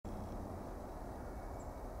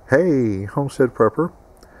Hey, Homestead Prepper.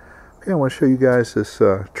 Okay, I want to show you guys this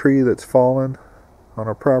tree that's fallen on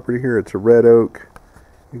our property here. It's a red oak.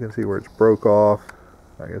 You can see where it's broke off.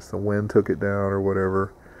 I guess the wind took it down or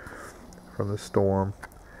whatever from the storm.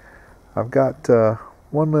 I've got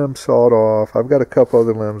one limb sawed off. I've got a couple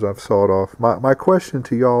other limbs I've sawed off. My question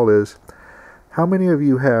to y'all is, how many of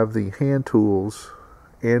you have the hand tools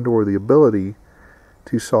and or the ability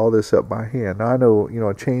to saw this up by hand? Now I know,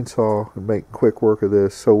 a chainsaw would make quick work of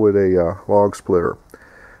this, so would a log splitter.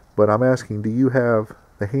 But I'm asking, do you have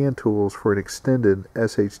the hand tools for an extended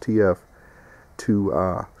SHTF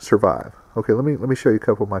to survive? Okay, let me show you a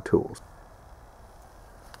couple of my tools.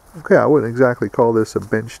 Okay, I wouldn't exactly call this a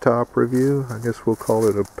benchtop review. I guess we'll call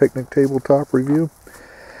it a picnic tabletop review.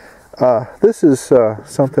 This is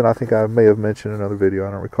something I think I may have mentioned in another video,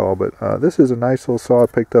 I don't recall, but this is a nice little saw I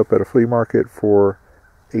picked up at a flea market for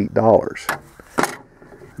 $8.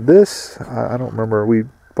 This, I don't remember, we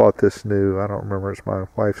bought this new, I don't remember, it's my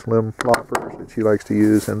wife's limb loppers that she likes to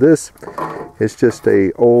use, and this is just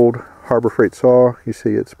a old Harbor Freight saw. You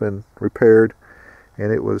see it's been repaired,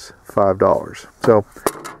 and it was $5. So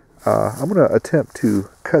I'm going to attempt to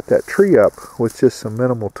cut that tree up with just some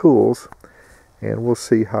minimal tools, and we'll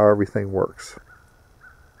see how everything works.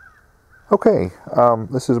 Okay,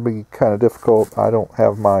 this is going to be kind of difficult. I don't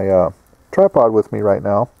have my tripod with me right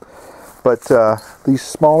now, but these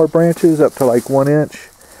smaller branches up to like 1 inch,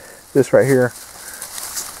 this right here,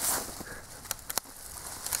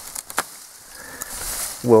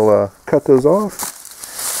 we'll cut those off.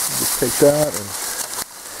 Just take that and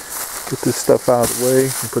get this stuff out of the way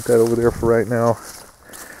and put that over there for right now.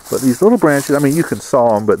 But these little branches, I mean, you can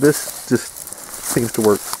saw them, but this just seems to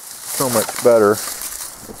work so much better.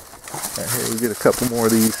 Right here, we get a couple more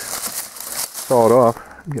of these sawed off.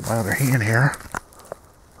 Get my other hand here.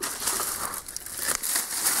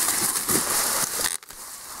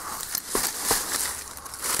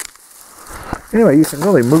 Anyway, you can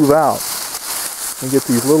really move out and get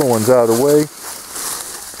these little ones out of the way,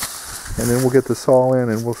 and then we'll get the saw in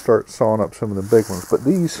and we'll start sawing up some of the big ones. But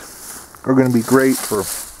these are going to be great for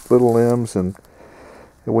little limbs, and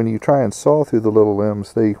when you try and saw through the little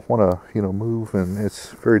limbs, they want to, move, and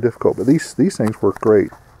it's very difficult. But these things work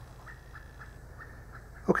great.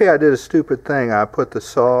 Okay, I did a stupid thing. I put the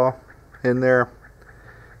saw in there.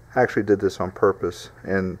 I actually did this on purpose,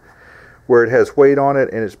 and where it has weight on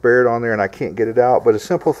it and it's buried on there and I can't get it out. But a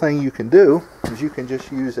simple thing you can do is you can just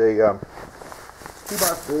use a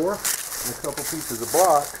 2x4 and a couple pieces of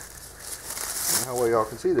block. And how well y'all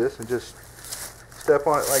can see this, and just step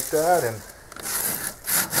on it like that, and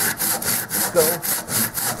go.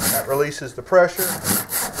 That releases the pressure.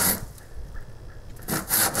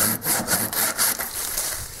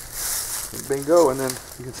 Bingo, and then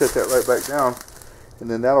you can set that right back down, and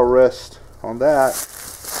then that'll rest on that,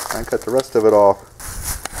 and cut the rest of it off.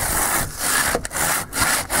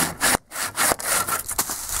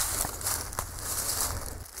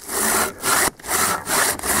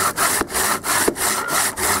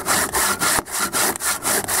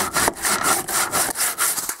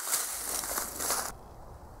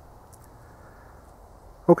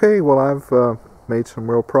 Okay, well, I've made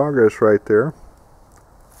some real progress right there.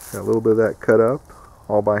 Got a little bit of that cut up,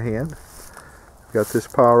 all by hand. Got this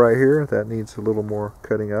pile right here that needs a little more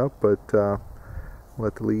cutting up, but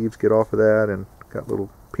let the leaves get off of that, and got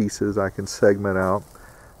little pieces I can segment out.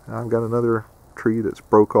 I've got another tree that's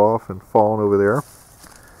broke off and fallen over there.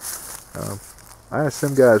 I asked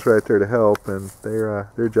some guys right there to help, and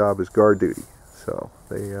their job is guard duty, so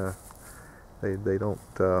they don't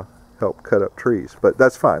help cut up trees, but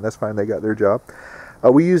that's fine. That's fine. They got their job.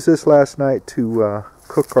 We used this last night to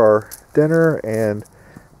cook our dinner and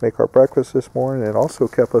make our breakfast this morning, and also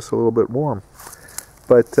kept us a little bit warm.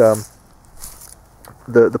 But the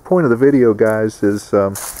point of the video, guys, is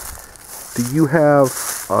do you have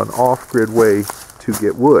an off-grid way to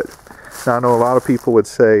get wood? Now, I know a lot of people would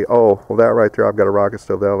say, oh, well, that right there, I've got a rocket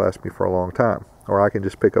stove, that'll last me for a long time, or I can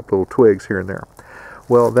just pick up little twigs here and there.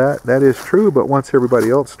 Well, that is true, but once everybody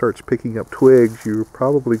else starts picking up twigs, you're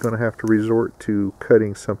probably going to have to resort to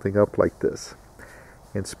cutting something up like this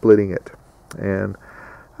and splitting it. And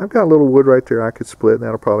I've got a little wood right there I could split, and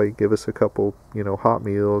that'll probably give us a couple, hot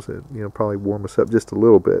meals, and, probably warm us up just a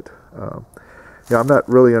little bit. I'm not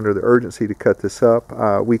really under the urgency to cut this up.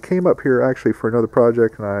 We came up here actually for another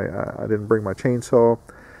project, and I didn't bring my chainsaw,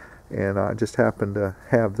 and I just happened to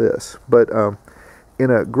have this. But in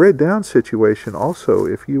a grid down situation also,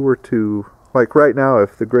 if you were to, like right now,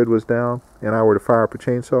 if the grid was down and I were to fire up a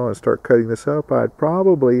chainsaw and start cutting this up, I'd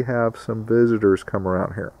probably have some visitors come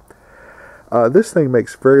around here. This thing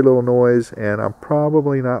makes very little noise, and I'm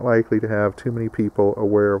probably not likely to have too many people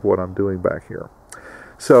aware of what I'm doing back here.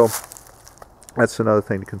 So that's another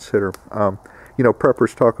thing to consider. You know,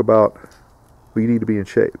 preppers talk about, well, you need to be in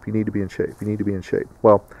shape. You need to be in shape. You need to be in shape.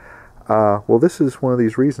 Well, this is one of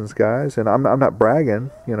these reasons, guys, and I'm not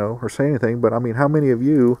bragging, you know, or saying anything, but I mean, how many of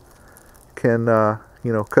you can,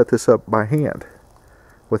 you know, cut this up by hand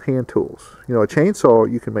with hand tools? You know, a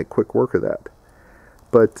chainsaw, you can make quick work of that.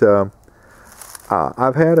 But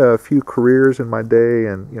I've had a few careers in my day,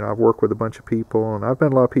 and you know, I've worked with a bunch of people, and I've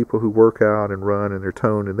met a lot of people who work out and run, and they're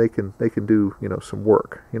toned, and they can do, you know, some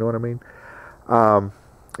work. You know what I mean?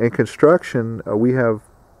 In construction, we have,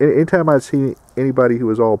 anytime I'd see anybody who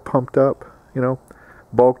was all pumped up, you know,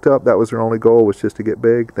 bulked up, that was their only goal, was just to get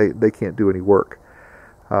big. They can't do any work.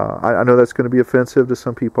 I know that's going to be offensive to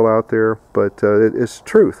some people out there, but it's the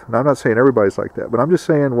truth. And I'm not saying everybody's like that, but I'm just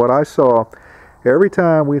saying what I saw. Every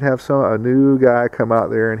time we'd have a new guy come out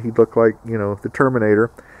there, and he'd look like, you know, the Terminator,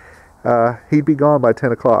 he'd be gone by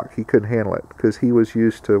 10 o'clock. He couldn't handle it because he was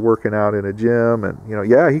used to working out in a gym, and, you know,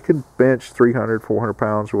 yeah, he could bench 300, 400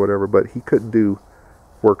 pounds or whatever, but he couldn't do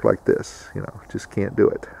work like this. You know, just can't do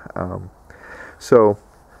it. So,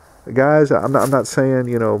 guys, I'm not saying,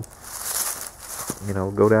 you know,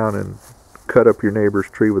 go down and cut up your neighbor's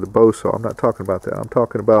tree with a bow saw. I'm not talking about that. I'm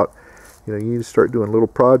talking about, you know, you need to start doing little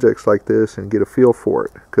projects like this and get a feel for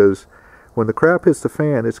it, because when the crap hits the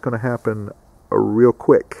fan, it's going to happen real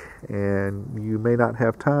quick, and you may not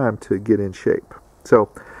have time to get in shape.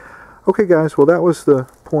 So, okay, guys, well, that was the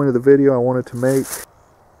point of the video I wanted to make.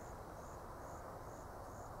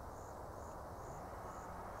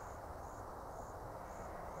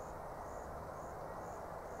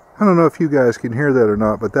 I don't know if you guys can hear that or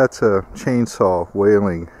not, but that's a chainsaw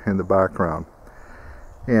wailing in the background.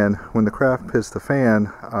 And when the crap hits the fan,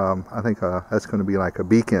 I think that's going to be like a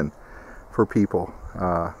beacon for people.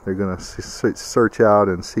 They're going to search out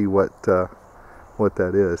and see what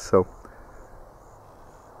that is. So,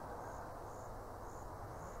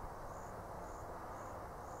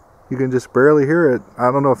 you can just barely hear it.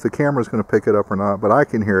 I don't know if the camera's going to pick it up or not, but I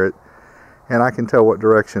can hear it, and I can tell what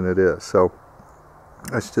direction it is. So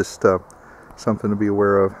that's just something to be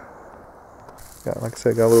aware of. Like I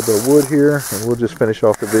said, got a little bit of wood here, and we'll just finish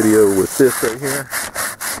off the video with this right here.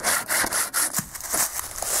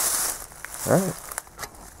 Alright,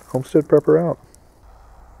 Homestead Prepper out.